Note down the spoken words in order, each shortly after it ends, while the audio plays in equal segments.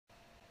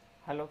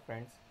Hello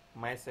friends,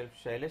 myself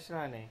Shailesh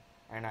Rane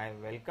and I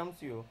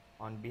welcomes you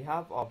on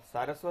behalf of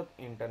Saraswat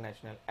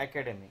International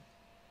Academy.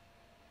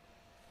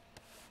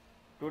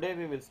 Today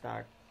we will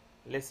start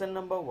lesson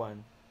number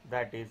 1,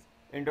 that is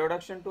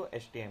Introduction to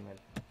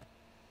HTML.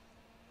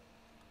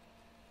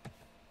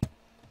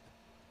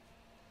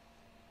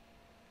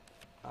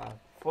 Our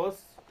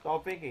first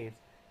topic is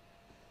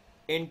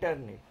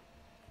Internet.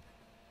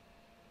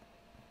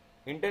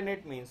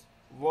 Internet means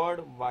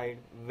World Wide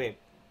Web.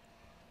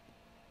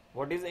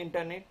 What is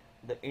Internet?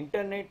 The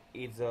Internet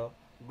is a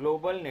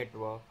global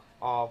network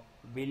of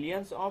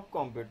billions of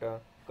computers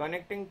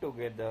connecting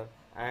together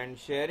and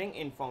sharing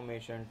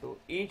information to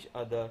each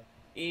other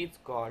is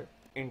called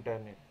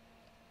Internet.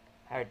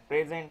 At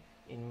present,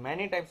 in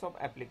many types of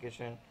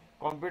application,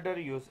 computer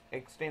use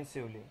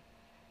extensively.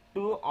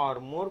 Two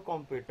or more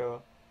computer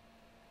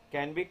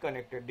can be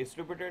connected,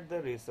 distributed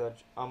the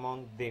research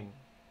among them.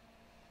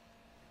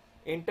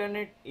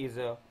 Internet is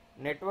a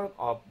network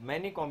of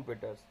many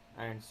computers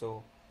and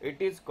so it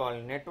is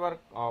called network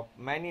of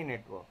many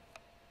networks.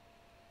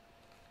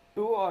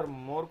 Two or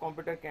more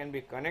computers can be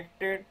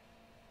connected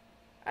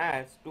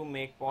as to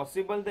make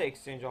possible the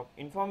exchange of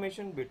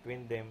information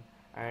between them,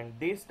 and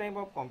these type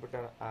of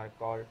computer are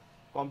called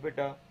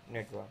computer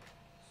network.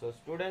 So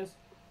students,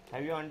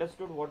 have you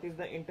understood what is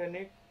the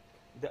internet?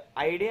 The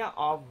idea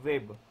of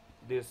web,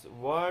 this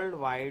World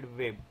Wide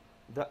Web,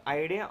 the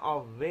idea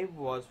of web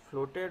was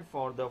floated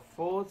for the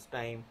first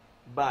time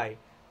by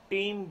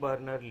Tim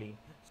Berners-Lee.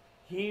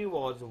 He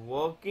was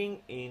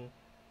working in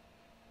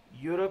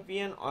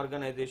European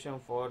Organization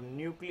for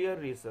Nuclear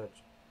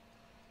Research.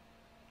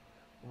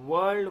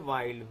 World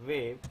Wide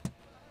Web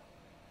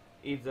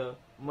is a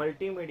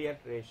multimedia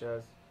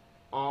treasures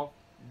of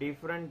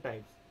different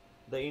types.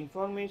 The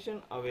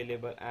information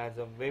available as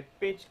a web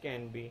page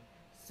can be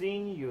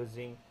seen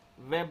using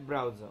web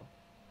browser.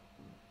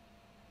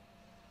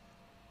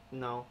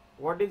 Now,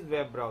 what is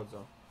web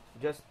browser?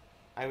 Just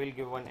I will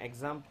give one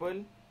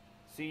example.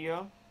 See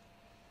here,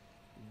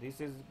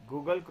 this is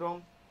Google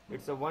Chrome.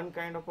 It's a one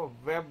kind of a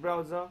web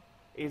browser,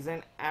 is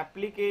an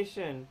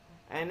application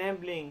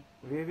enabling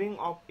viewing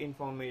of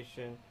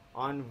information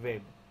on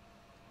web.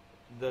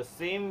 The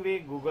same way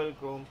Google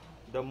Chrome,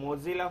 the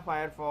Mozilla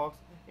Firefox,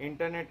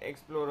 Internet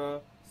Explorer,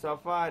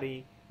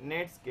 Safari,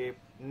 Netscape,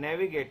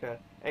 Navigator,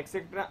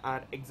 etc.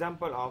 are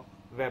example of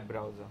web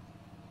browser.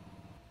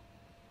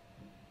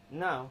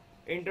 Now,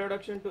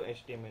 introduction to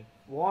HTML.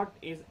 What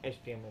is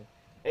HTML?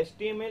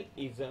 HTML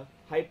is a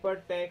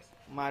hypertext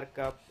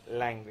markup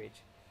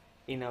language.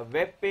 In a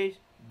web page,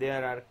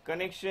 there are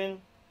connections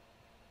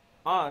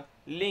or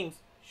links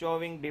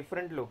showing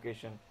different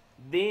locations.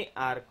 They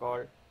are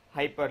called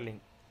hyperlink.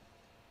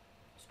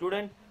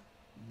 Student,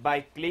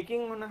 by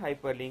clicking on a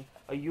hyperlink,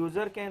 a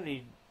user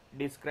can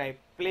describe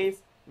place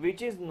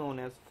which is known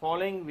as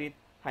following with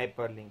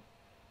hyperlink.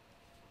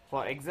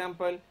 For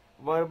example,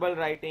 verbal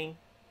writing,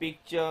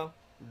 picture,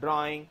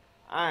 drawing,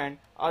 and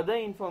other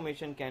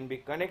information can be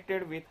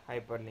connected with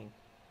hyperlink.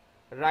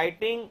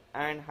 Writing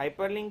and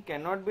hyperlink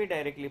cannot be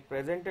directly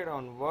presented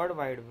on World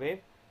Wide Web.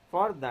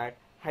 For that,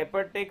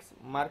 hypertext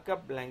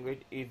markup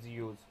language is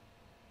used.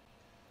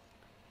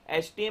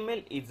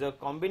 HTML is a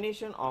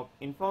combination of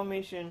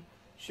information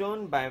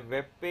shown by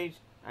web page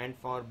and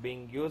for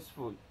being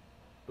useful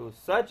to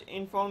such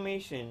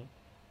information.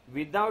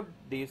 Without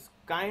this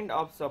kind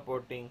of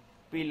supporting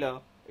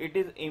pillar, it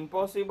is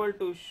impossible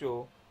to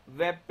show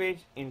web page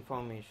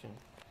information.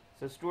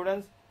 So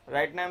students,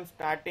 right now I am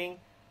starting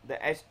the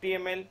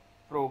HTML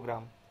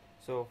program.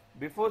 So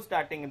before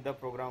starting the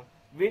program,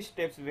 which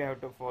steps we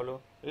have to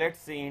follow? Let's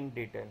see in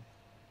detail.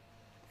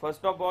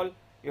 First of all,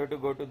 you have to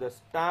go to the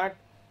Start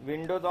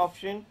Windows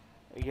option.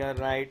 Here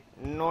write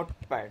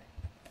Notepad.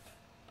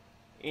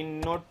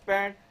 In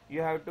Notepad,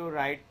 you have to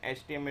write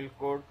HTML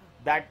code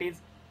that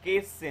is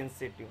case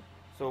sensitive.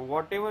 So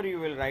whatever you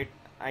will write,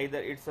 either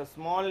it's a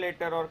small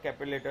letter or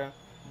capital letter,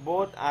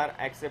 both are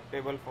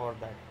acceptable for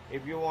that.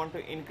 If you want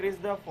to increase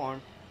the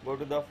font, go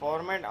to the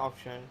format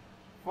option,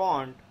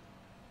 font,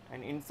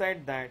 and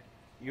inside that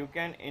you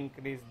can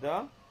increase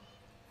the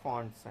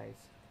font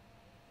size.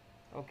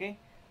 Okay,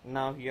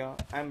 now here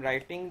I am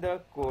writing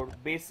the code,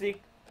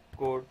 basic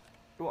code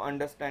to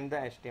understand the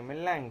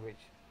HTML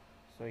language.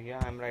 So here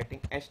I am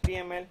writing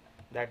HTML,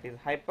 that is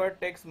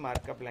hypertext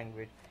markup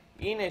language.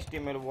 In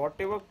HTML,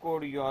 whatever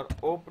code you are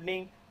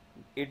opening,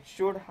 it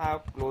should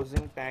have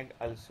closing tag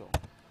also.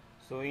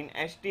 So in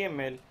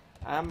HTML,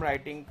 I am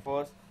writing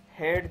first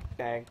head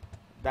tag,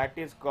 that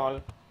is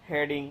called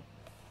heading.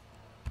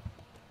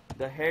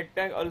 The head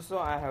tag also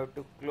I have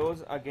to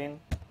close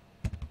again.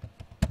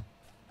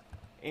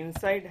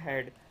 Inside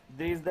head,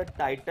 there is the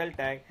title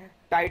tag.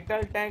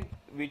 Title tag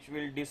which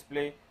will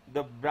display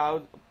the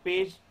browse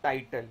page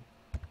title.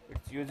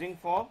 It's using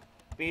for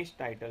page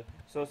title.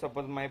 So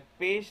suppose my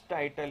page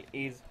title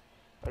is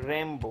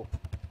Rainbow.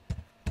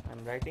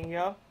 I'm writing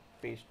here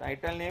page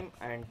title name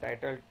and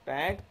title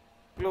tag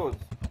close.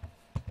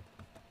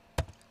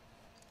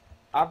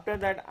 After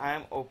that I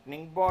am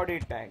opening body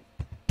tag.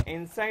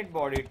 Inside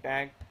body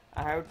tag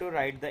I have to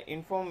write the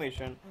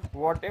information.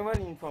 Whatever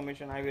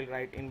information I will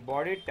write in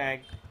body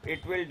tag,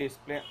 it will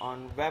display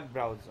on web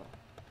browser.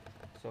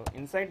 So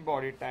inside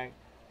body tag,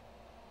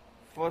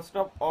 first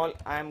of all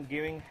I am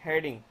giving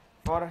heading.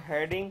 For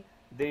heading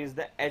there is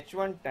the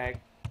h1 tag.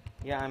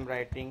 Yeah, I am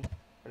writing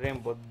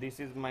rainbow. This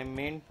is my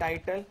main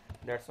title,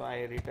 that's why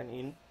I written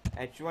in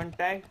h1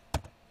 tag.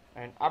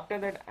 And after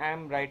that I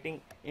am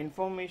writing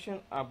information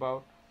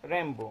about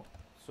rainbow.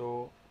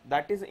 So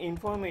that is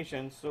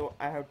information, so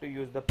I have to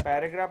use the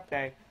paragraph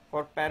tag.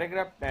 For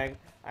paragraph tag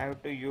I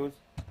have to use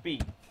p.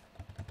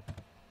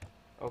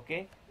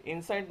 Okay,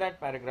 inside that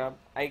paragraph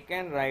I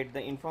can write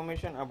the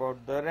information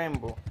about the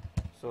rainbow.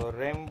 So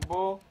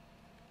rainbow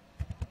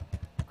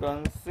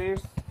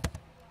consists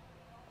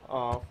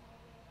of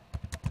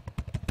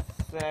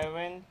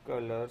 7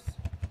 colors.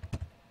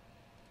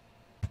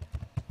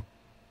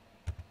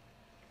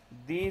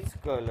 These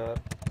colors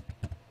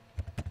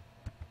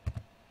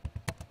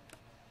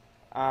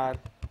are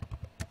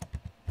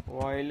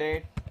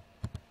violet,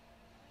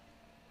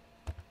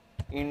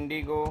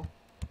 indigo,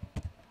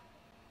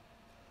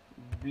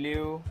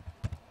 blue,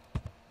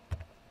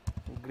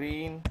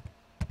 green,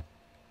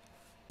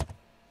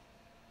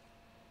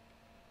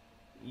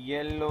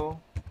 yellow,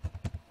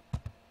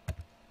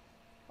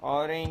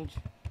 orange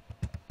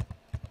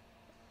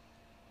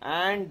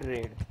and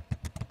red.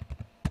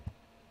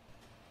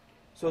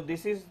 So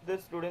this is the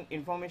student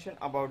information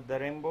about the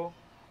rainbow,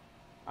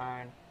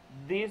 and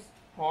this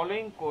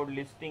following code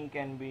listing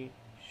can be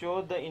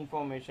show the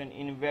information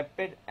in web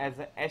page as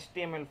a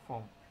HTML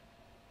form.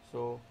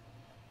 So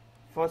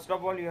first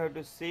of all you have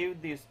to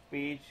save this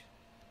page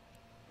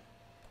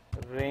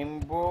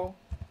rainbow.html.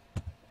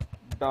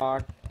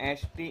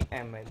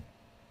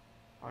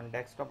 On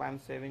desktop I am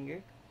saving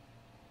it.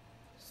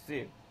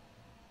 Save.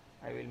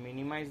 I will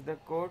minimize the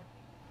code,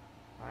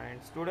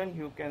 and student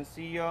you can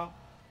see here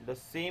the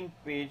same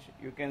page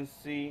you can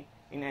see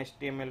in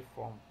HTML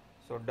form.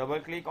 So double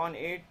click on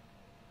it.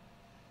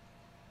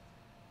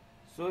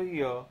 So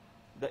here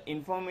the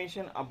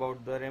information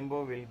about the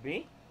rainbow will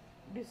be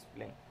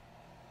displayed.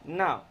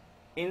 Now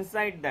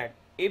inside that,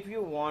 if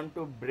you want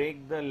to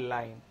break the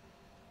line,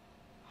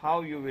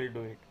 how you will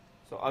do it?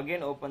 So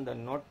again open the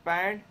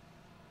notepad.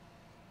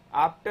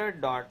 After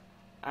dot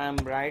I am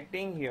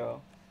writing here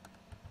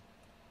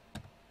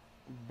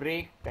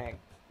break tag.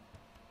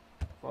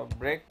 For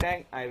break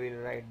tag I will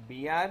write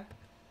br.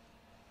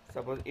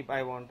 Suppose if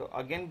I want to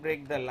again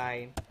break the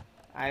line,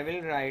 I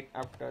will write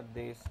after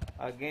this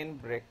again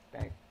break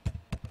tag.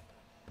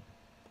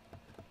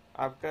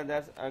 After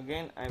that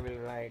again I will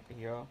write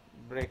here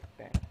break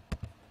tag.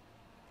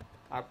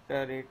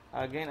 After it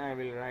again I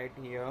will write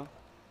here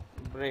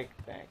break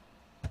tag.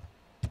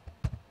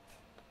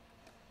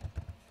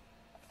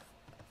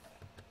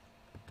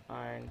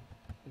 And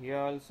here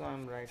also I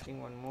am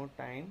writing one more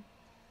time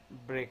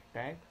break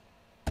tag.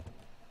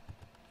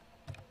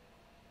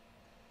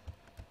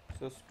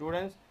 So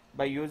students,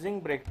 by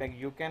using break tag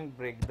you can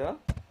break the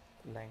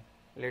line.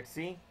 Let's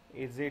see,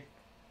 is it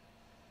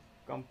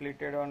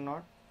completed or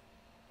not?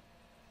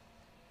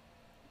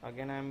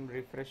 Again I am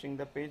refreshing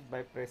the page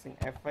by pressing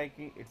F5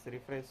 key. It's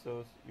refresh,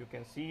 so you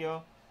can see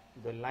here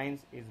the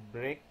lines is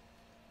break.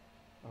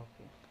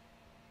 Okay,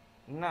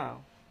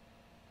 now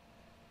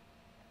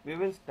we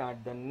will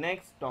start the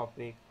next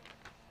topic,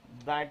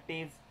 that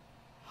is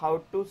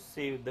how to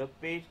save the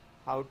page,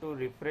 how to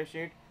refresh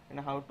it, and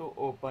how to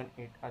open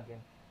it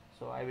again.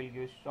 So I will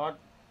give short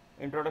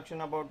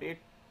introduction about it.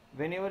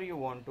 Whenever you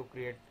want to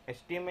create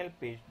HTML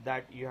page,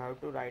 that you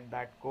have to write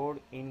that code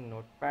in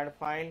notepad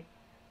file.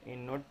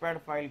 In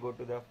notepad file go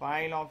to the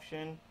file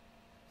option,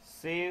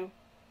 save,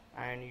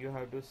 and you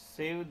have to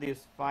save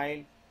this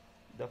file,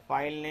 the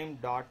file name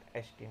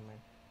 .html.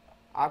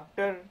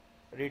 After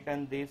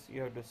written this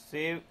you have to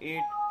save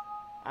it,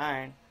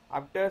 and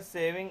after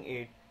saving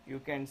it you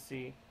can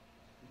see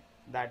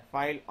that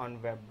file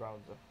on web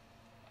browser.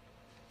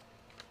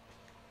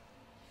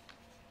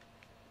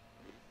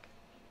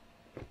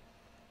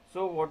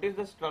 So what is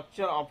the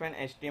structure of an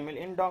HTML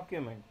in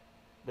document?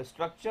 The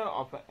structure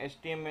of a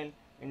HTML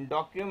in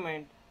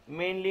document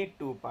mainly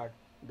two parts.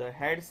 The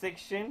head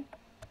section,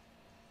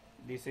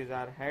 this is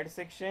our head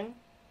section,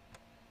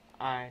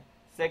 and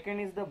second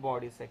is the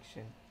body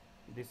section.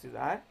 This is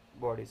our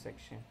body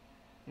section.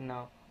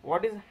 Now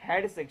what is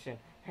head section?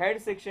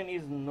 Head section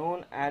is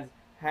known as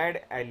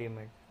head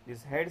element.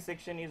 This head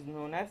section is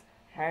known as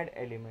head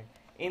element.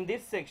 In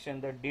this section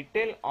the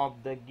detail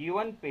of the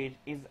given page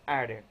is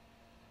added.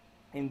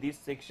 In this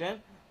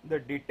section the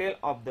detail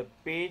of the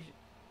page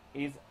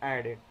is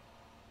added.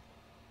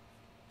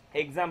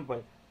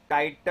 Example,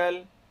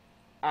 title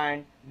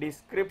and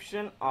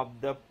description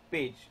of the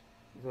page.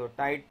 So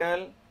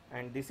title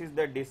and this is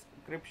the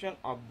description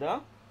of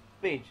the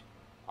page.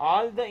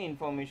 All the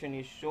information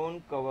is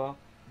shown cover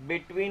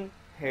between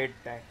head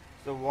tag.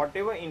 So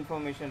whatever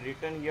information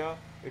written here,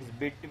 it's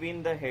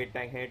between the head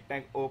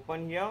tag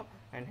open here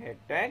and head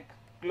tag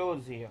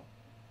close here.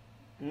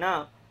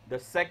 Now the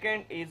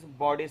second is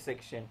body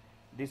section.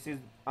 This is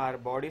our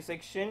body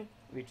section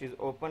which is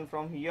open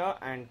from here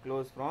and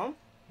close from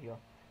here.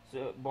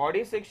 So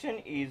body section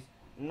is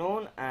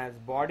known as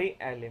body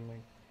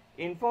element.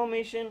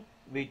 Information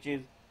which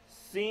is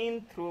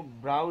seen through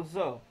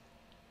browser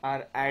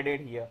are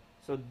added here.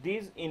 So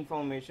this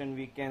information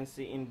we can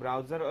see in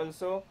browser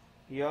also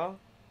here.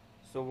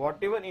 So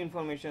whatever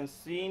information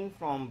seen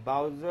from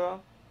browser,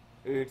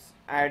 it's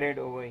added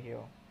over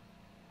here.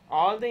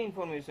 All the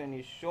information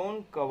is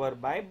shown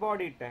covered by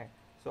body tag.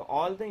 So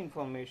all the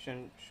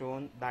information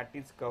shown, that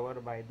is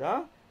covered by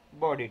the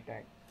body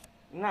tag.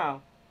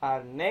 Now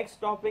our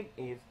next topic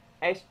is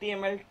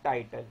HTML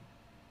title.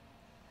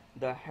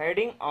 The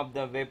heading of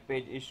the web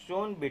page is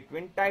shown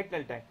between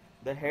title tag.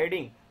 The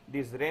heading,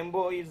 this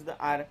rainbow is the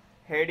our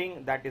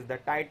heading, that is the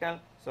title.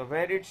 So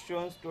where it's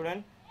shown,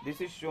 student, this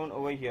is shown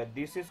over here.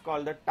 This is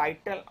called the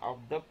title of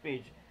the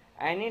page.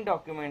 Any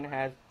document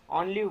has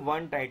only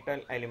one title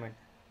element.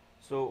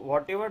 So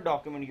whatever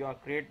document you are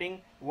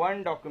creating,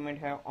 one document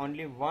have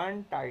only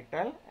one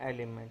title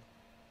element.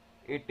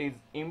 It is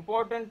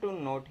important to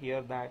note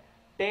here that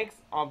text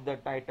of the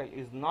title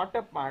is not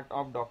a part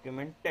of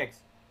document text.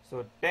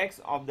 So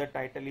text of the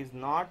title is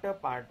not a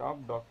part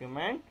of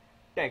document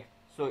text.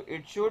 So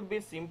it should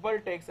be simple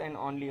text, and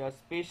only a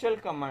special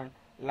command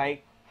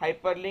like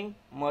hyperlink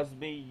must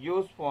be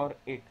used for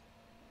it.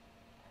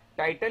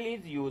 Title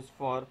is used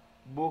for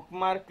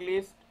bookmark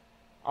list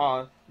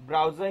or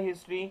browser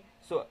history.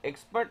 So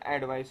expert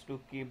advise to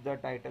keep the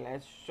title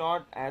as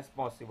short as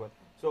possible.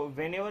 So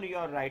whenever you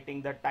are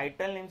writing the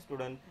title name,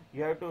 student,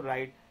 you have to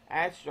write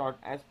as short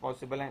as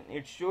possible, and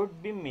it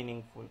should be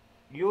meaningful.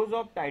 Use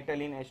of title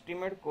in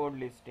HTML code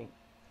listing.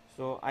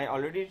 So I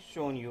already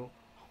shown you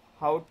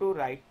how to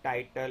write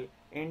title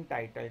in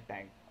title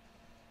tag.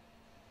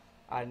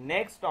 Our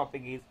next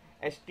topic is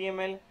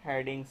HTML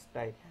heading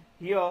style.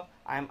 Here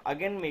I am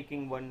again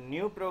making one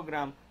new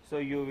program, so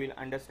you will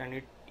understand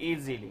it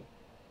easily.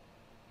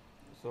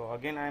 So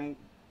again I am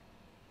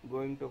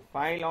going to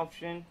file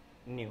option,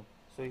 new.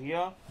 So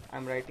here I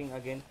am writing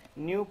again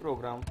new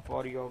program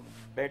for your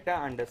better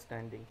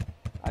understanding.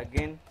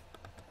 Again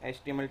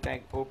HTML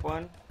tag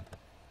open,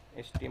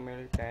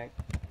 HTML tag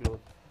close.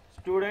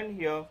 Student,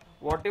 here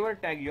whatever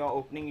tag you are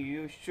opening,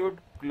 you should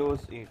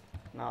close it.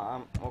 Now I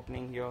am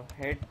opening here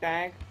head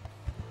tag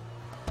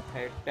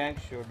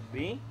should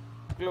be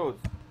closed.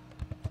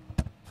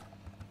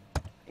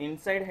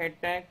 Inside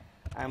head tag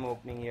I am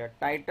opening here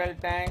title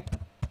tag.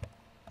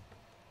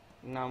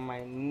 Now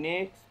my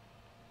next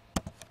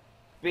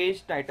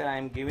page title I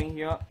am giving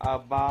here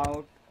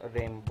about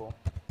rainbow.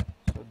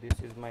 So this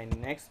is my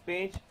next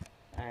page,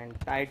 and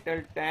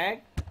title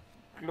tag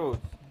close.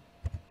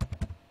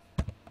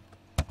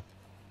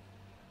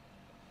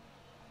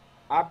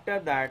 After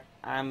that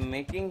I am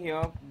making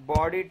here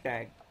body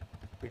tag,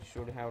 which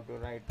should have to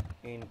write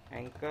in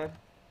anchor.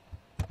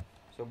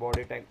 So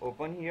body tag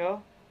open here,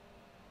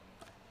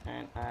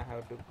 and I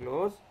have to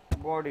close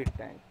body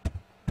tag.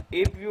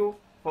 If you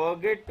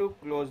forget to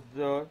close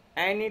the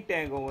any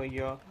tag over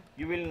here,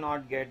 you will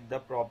not get the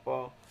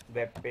proper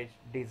web page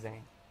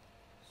design.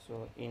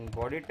 So in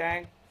body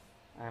tag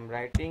I am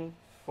writing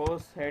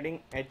first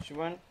heading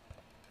H1.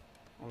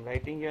 I am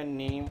writing here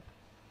name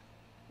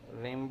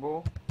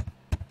rainbow,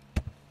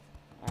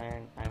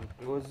 and I am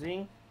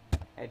closing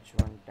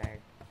H1 tag.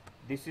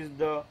 This is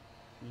the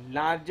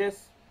largest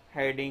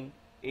heading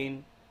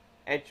in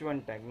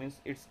H1 tag, means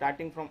it's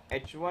starting from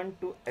H1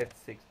 to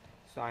H6.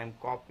 So I am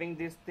copying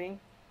this thing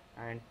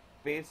and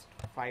paste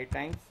 5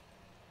 times,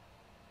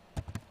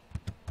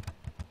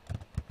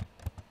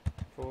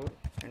 4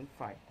 and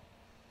 5.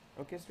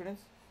 Okay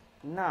students,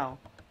 now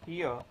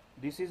here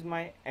this is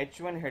my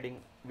H1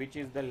 heading, which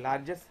is the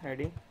largest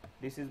heading.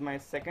 This is my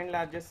second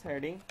largest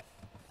heading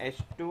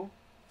H2.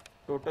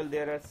 Total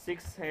there are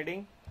 6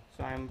 heading.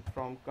 So I am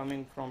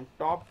coming from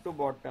top to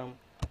bottom.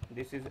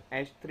 This is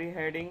H3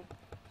 heading,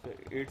 so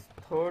it's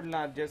third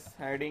largest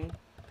heading.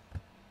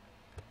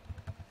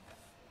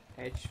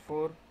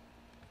 H4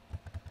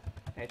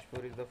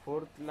 is the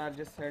fourth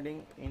largest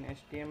heading in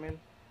HTML.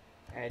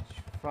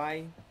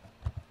 H5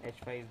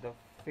 is the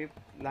fifth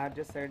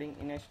largest heading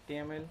in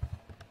HTML.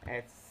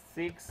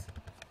 H6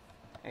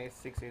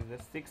 is the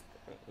sixth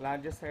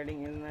largest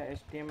heading in the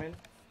HTML.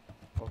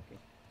 Okay,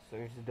 so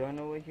it's done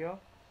over here.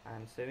 I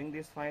am saving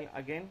this file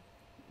again.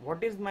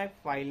 What is my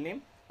file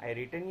name? I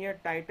written here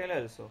title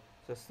also,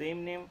 so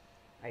same name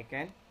I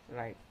can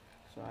write.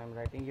 So I am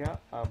writing here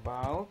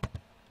about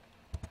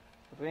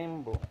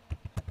rainbow,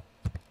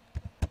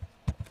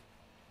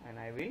 and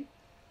I will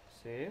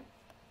save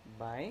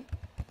by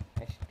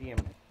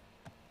HTML.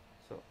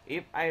 So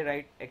if I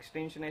write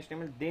extension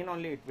HTML, then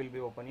only it will be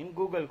open in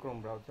Google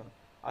Chrome browser,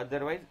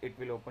 otherwise it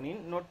will open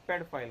in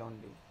Notepad file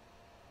only.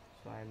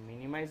 So I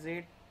minimize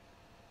it.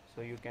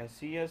 So you can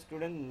see a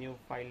student new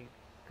file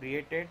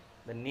created.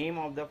 The name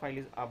of the file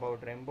is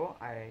about rainbow.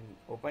 I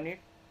open it.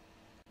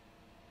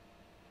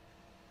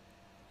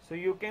 So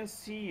you can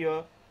see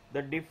here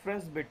the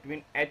difference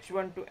between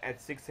H1 to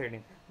H6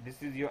 heading.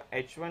 This is your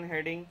H1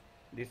 heading,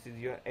 this is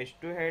your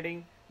H2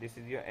 heading, this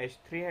is your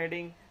H3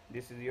 heading,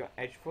 this is your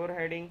H4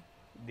 heading,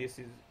 this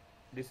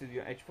is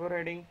your H4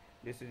 heading,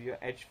 this is your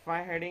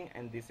H5 heading,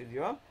 and this is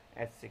your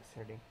S6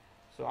 heading.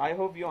 So I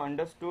hope you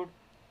understood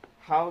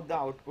how the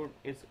output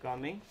is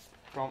coming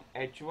from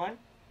H1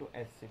 to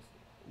S6.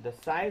 The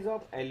size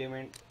of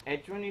element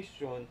H1 is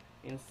shown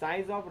in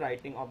size of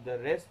writing of the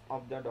rest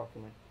of the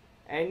document.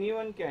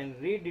 Anyone can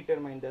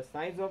redetermine the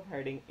size of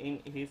heading in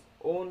his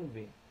own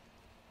way.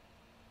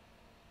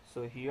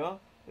 So here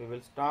we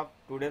will stop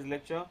today's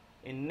lecture.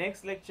 In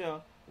next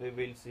lecture we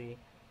will see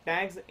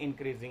tags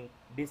increasing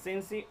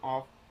decency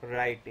of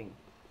writing.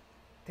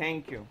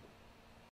 Thank you.